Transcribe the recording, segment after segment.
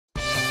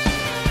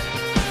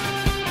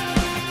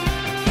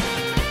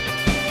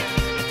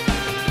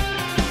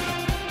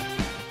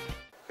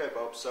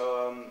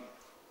So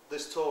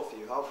this tour for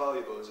you, how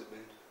valuable has it been?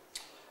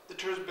 The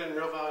tour's been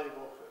real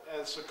valuable.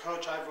 As a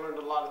coach, I've learned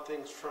a lot of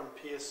things from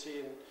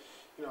PSC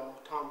and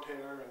Tom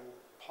Taylor and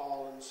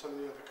Paul and some of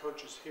the other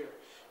coaches here.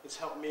 It's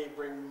helped me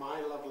bring my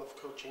level of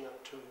coaching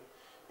up to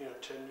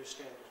to new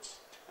standards.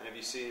 And have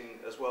you seen,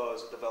 as well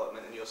as a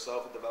development in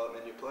yourself, a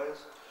development in your players?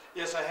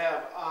 Yes, I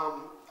have.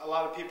 A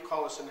lot of people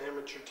call us an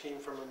amateur team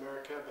from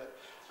America, but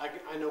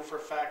I know for a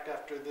fact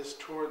after this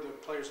tour the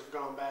players have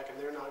gone back, and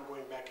they're not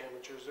going back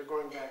amateurs. They're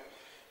going back,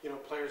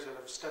 players that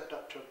have stepped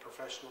up to a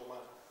professional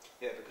level.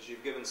 Yeah, because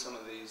you've given some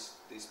of these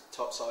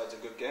top sides a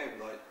good game,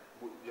 like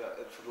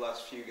for the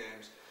last few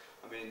games.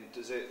 I mean,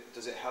 does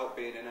it help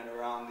being in and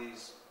around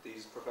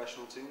these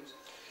professional teams?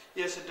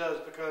 Yes, it does,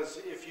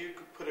 because if you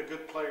put a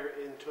good player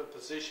into a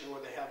position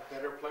where they have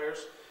better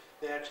players,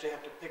 they actually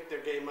have to pick their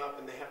game up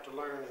and they have to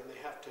learn and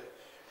they have to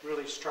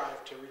really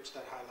strive to reach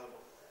that high level.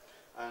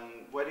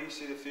 And where do you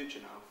see the future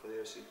now for the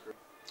OC crew?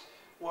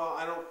 Well,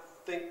 I don't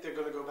think they're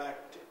going to go back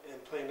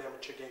and play an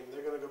amateur game.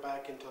 They're going to go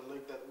back into a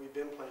league that we've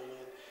been playing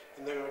in,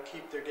 and they're going to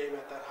keep their game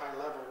at that high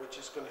level, which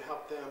is going to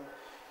help them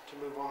to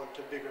move on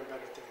to bigger and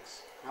better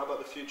things. How about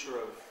the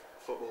future of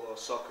football or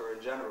soccer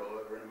in general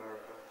over in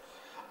America?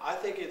 I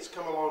think it's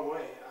come a long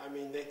way. I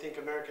mean, they think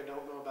America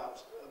don't know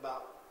about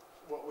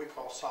what we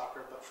call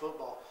soccer, but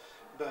football.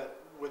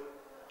 But with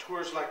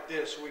tours like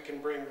this, we can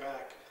bring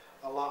back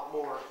a lot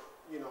more,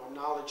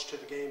 knowledge to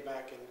the game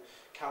back in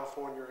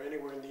California or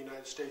anywhere in the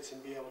United States,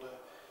 and be able to,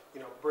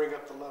 bring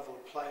up the level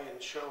of play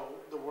and show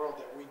the world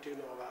that we do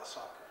know about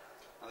soccer.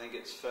 I think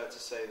it's fair to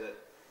say that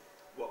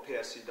what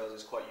PSC does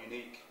is quite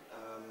unique.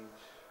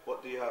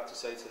 What do you have to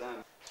say to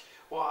them?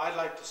 Well, I'd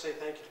like to say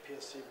thank you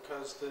to PSC,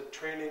 because the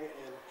training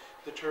and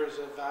the tour is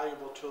a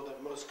valuable tool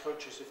that most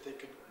coaches, if they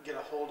could get a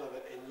hold of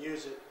it and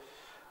use it,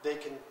 they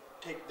can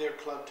take their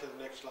club to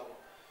the next level.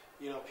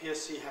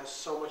 PSC has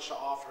so much to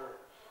offer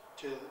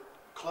to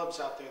clubs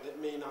out there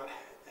that may not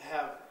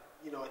have,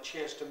 a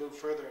chance to move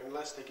further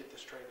unless they get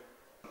this training.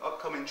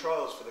 Upcoming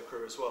trials for the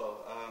crew as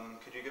well.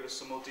 Could you give us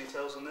some more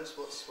details on this?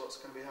 What's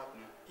going to be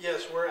happening?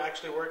 Yes, we're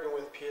actually working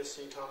with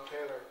PSC Tom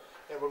Taylor,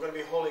 and we're going to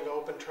be holding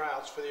open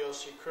trials for the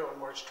OC crew on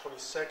March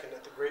 22nd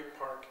at the Great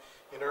Park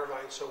in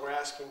Irvine. So we're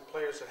asking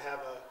players that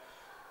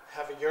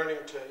have a yearning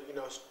to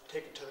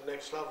take it to the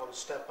next level and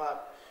step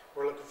up.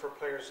 We're looking for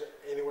players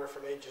anywhere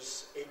from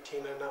ages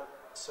 18 and up.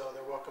 So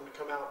they're welcome to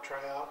come out,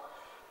 try out,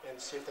 and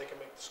see if they can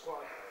make the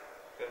squad.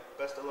 Okay,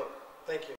 best of luck. Thank you.